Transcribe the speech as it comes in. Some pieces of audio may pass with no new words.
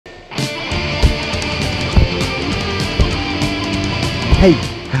Hey,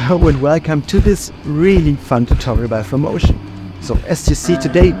 hello and welcome to this really fun tutorial by Flomotion. So as you see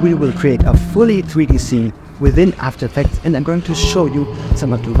today, we will create a fully 3D scene within After Effects, and I'm going to show you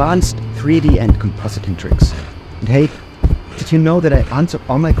some advanced 3D and compositing tricks. And hey, did you know that I answer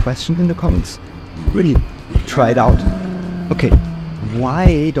all my questions in the comments? Really, try it out. Okay,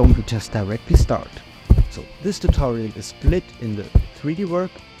 why don't we just directly start? So this tutorial is split in the 3D work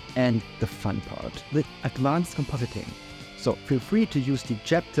and the fun part, with advanced compositing. So feel free to use the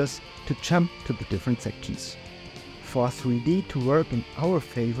chapters to jump to the different sections. For 3D to work in our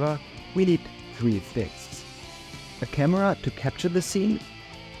favor, we need three things: a camera to capture the scene,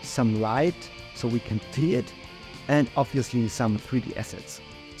 some light so we can see it, and obviously some 3D assets.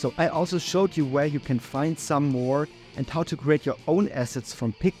 So I also showed you where you can find some more and how to create your own assets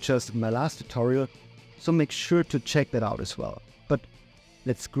from pictures in my last tutorial, so make sure to check that out as well. But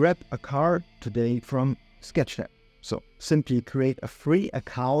let's grab a car today from Sketchfab. So simply create a free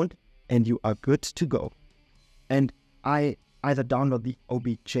account and you are good to go. And I either download the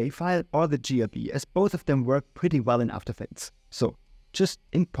OBJ file or the GRB, as both of them work pretty well in After Effects. So just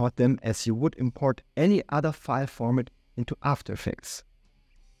import them as you would import any other file format into After Effects.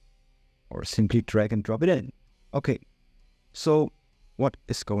 Or simply drag and drop it in. Okay, so what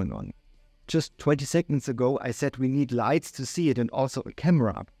is going on? Just 20 seconds ago I said we need lights to see it and also a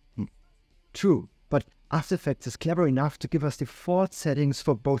camera. True, but After Effects is clever enough to give us default settings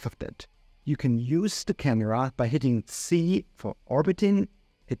for both of that. You can use the camera by hitting C for orbiting,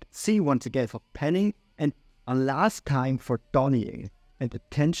 hit C once again for panning, and a last time for dollying. And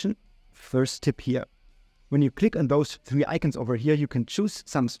attention, first tip here. When you click on those three icons over here, you can choose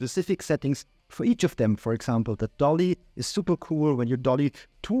some specific settings for each of them. For example, the dolly is super cool when you dolly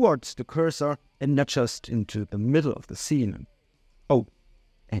towards the cursor and not just into the middle of the scene. Oh,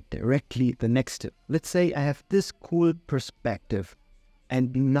 and directly the next tip. Let's say I have this cool perspective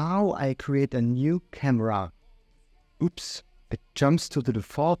and now I create a new camera. Oops, it jumps to the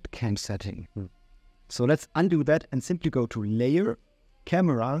default cam setting. So let's undo that and simply go to Layer,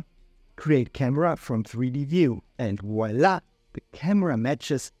 Camera, Create Camera from 3D View, and voila, the camera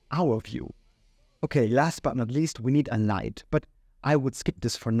matches our view. Okay, last but not least, we need a light, but I would skip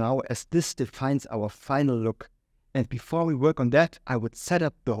this for now as this defines our final look. And before we work on that, I would set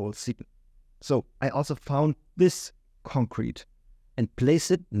up the whole scene. So I also found this concrete and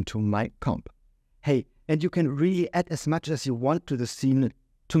place it into my comp. Hey, and you can really add as much as you want to the scene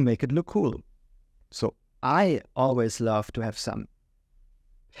to make it look cool. So I always love to have some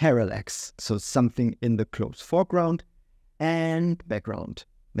parallax, so something in the close foreground and background,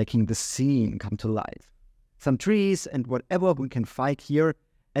 making the scene come to life. Some trees and whatever we can find here,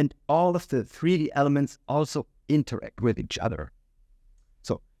 and all of the 3D elements also interact with each other.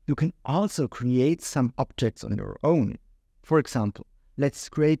 So you can also create some objects on your own. For example, let's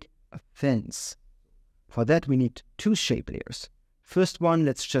create a fence. For that we need two shape layers. First one,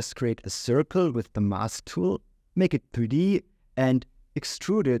 let's just create a circle with the mask tool, make it 3D and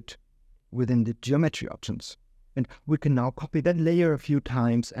extrude it within the geometry options. And we can now copy that layer a few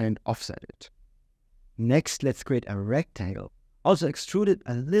times and offset it. Next, let's create a rectangle. Also extrude it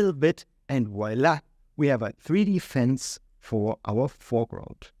a little bit and voila, we have a 3D fence for our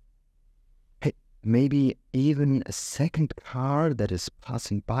foreground. Hey, maybe even a second car that is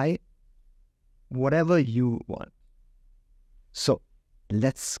passing by. Whatever you want. So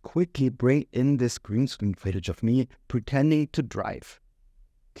let's quickly bring in this green screen footage of me pretending to drive.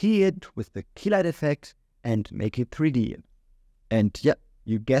 Key it with the key light effect and make it 3D. And yeah,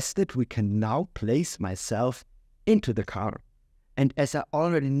 you guessed it, we can now place myself into the car. And as I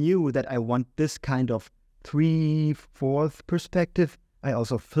already knew that I want this kind of 3/4 perspective, I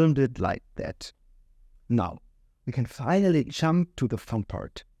also filmed it like that. Now, we can finally jump to the fun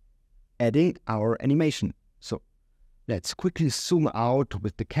part, adding our animation. So let's quickly zoom out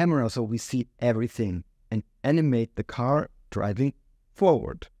with the camera so we see everything and animate the car driving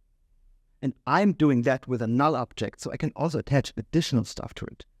forward. And I'm doing that with a null object, so I can also attach additional stuff to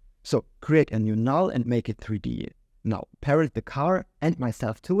it. So create a new null and make it 3D. Now parent the car and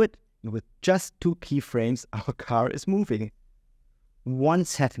myself to it, and with just 2 keyframes our car is moving.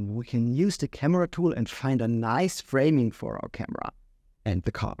 Once having, we can use the camera tool and find a nice framing for our camera and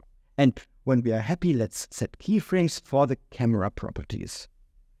the car. And when we are happy, let's set keyframes for the camera properties.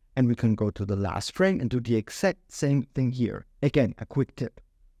 And we can go to the last frame and do the exact same thing here. Again, a quick tip.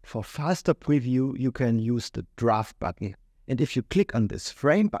 For faster preview, you can use the draft button. And if you click on this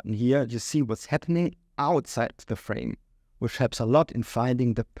frame button here, you see what's happening outside the frame, which helps a lot in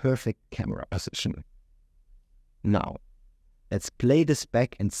finding the perfect camera position. Now, let's play this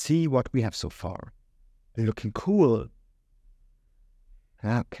back and see what we have so far. Looking cool.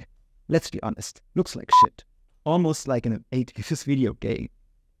 Okay, let's be honest, looks like shit. Almost like in an 80s video game.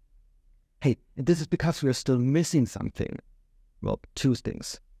 Hey, and this is because we are still missing something. Well, two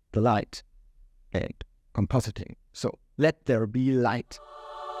things, the light and compositing. So let there be light.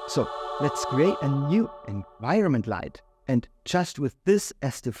 So let's create a new environment light. And just with this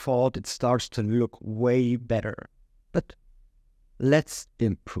as default, it starts to look way better. But let's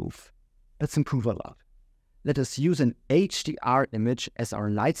improve. Let's improve a lot. Let us use an HDR image as our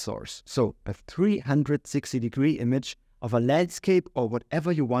light source. So a 360-degree image of a landscape or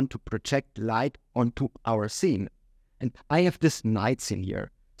whatever you want to project light onto our scene. And I have this night scene here.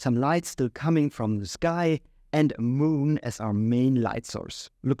 Some light still coming from the sky and a moon as our main light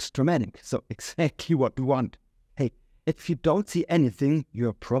source. Looks dramatic, so exactly what we want. Hey, if you don't see anything,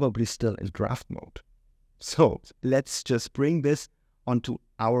 you're probably still in draft mode. So let's just bring this onto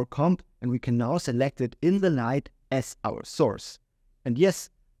our comp, and we can now select it in the light as our source. And yes,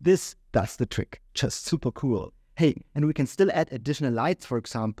 this does the trick. Just super cool. Hey, and we can still add additional lights, for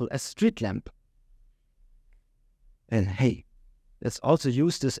example, a street lamp. And hey, let's also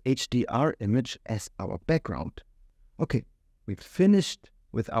use this HDR image as our background. Okay, we've finished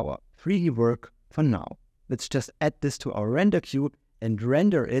with our 3D work for now. Let's just add this to our render queue and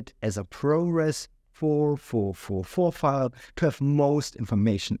render it as a ProRes 4444 file to have most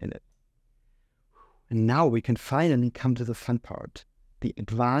information in it. And now we can finally come to the fun part, the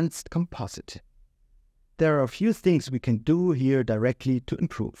advanced composite. There are a few things we can do here directly to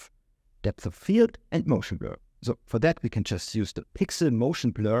improve. Depth of field and motion blur. So for that we can just use the pixel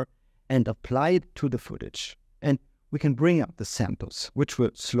motion blur and apply it to the footage. And we can bring up the samples, which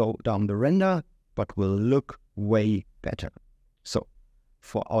will slow down the render, but will look way better. So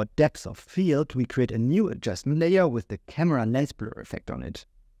for our depth of field, we create a new adjustment layer with the camera lens blur effect on it.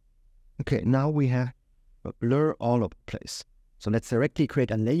 Okay, now we have a blur all over the place. So let's directly create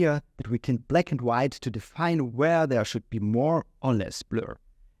a layer that we can black and white to define where there should be more or less blur.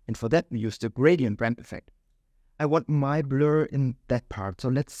 And for that we use the gradient ramp effect. I want my blur in that part, so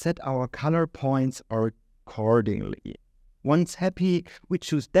let's set our color points accordingly. Once happy, we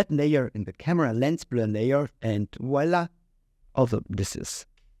choose that layer in the camera lens blur layer, and voila, also this is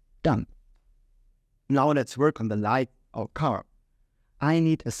done. Now let's work on the light or car. I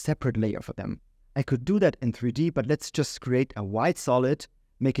need a separate layer for them. I could do that in 3D, but let's just create a white solid,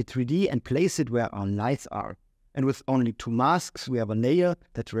 make it 3D and place it where our lights are. And with only two masks, we have a layer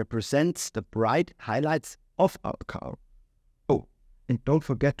that represents the bright highlights of our car. Oh, and don't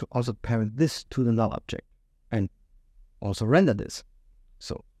forget to also parent this to the null object and also render this.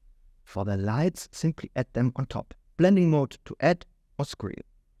 So for the lights, simply add them on top. Blending mode to add or screen.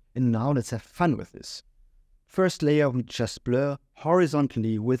 And now let's have fun with this. First layer, we just blur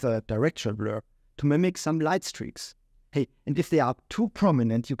horizontally with a directional blur to mimic some light streaks. Hey, and if they are too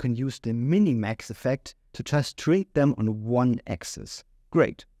prominent, you can use the minimax effect to just shrink them on one axis.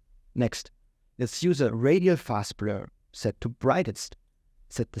 Great. Next, let's use a radial fast blur, set to brightest.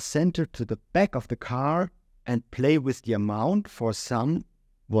 Set the center to the back of the car and play with the amount for some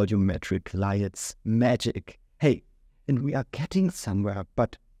volumetric lights magic. Hey, and we are getting somewhere,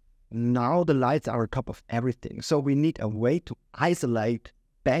 but now the lights are on top of everything. So we need a way to isolate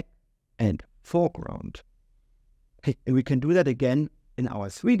back and foreground. Hey, and we can do that again in our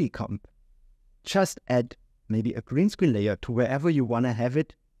 3D comp. Just add maybe a green screen layer to wherever you want to have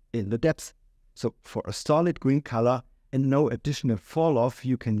it in the depth. So for a solid green color and no additional fall off,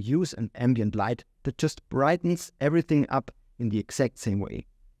 you can use an ambient light that just brightens everything up in the exact same way.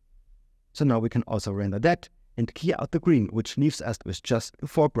 So now we can also render that and clear out the green, which leaves us with just the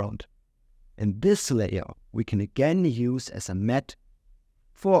foreground. And this layer we can again use as a matte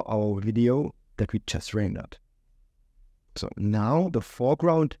for our video that we just rendered. So now the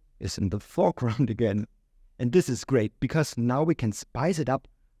foreground is in the foreground again. And this is great because now we can spice it up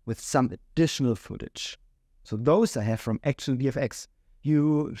with some additional footage. So those I have from Action VFX.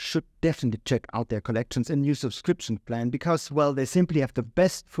 You should definitely check out their collections and new subscription plan because, well, they simply have the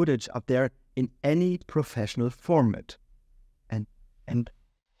best footage up there in any professional format. And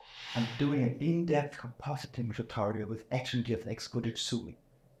I'm doing an in-depth compositing tutorial with Action VFX footage soon.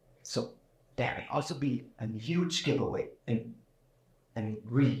 So there will also be a huge giveaway, and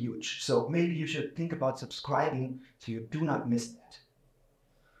really huge. So maybe you should think about subscribing so you do not miss that.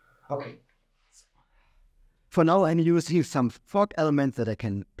 Okay. For now, I'm using some fog elements that I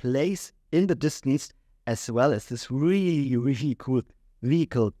can place in the distance, as well as this really cool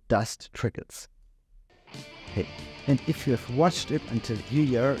vehicle dust trickles. Hey, and if you have watched it until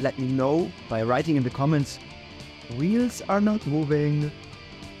here, let me know by writing in the comments, wheels are not moving.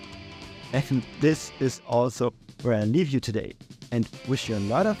 And this is also where I leave you today. and wish you a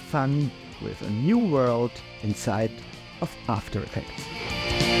lot of fun with a new world inside of After Effects.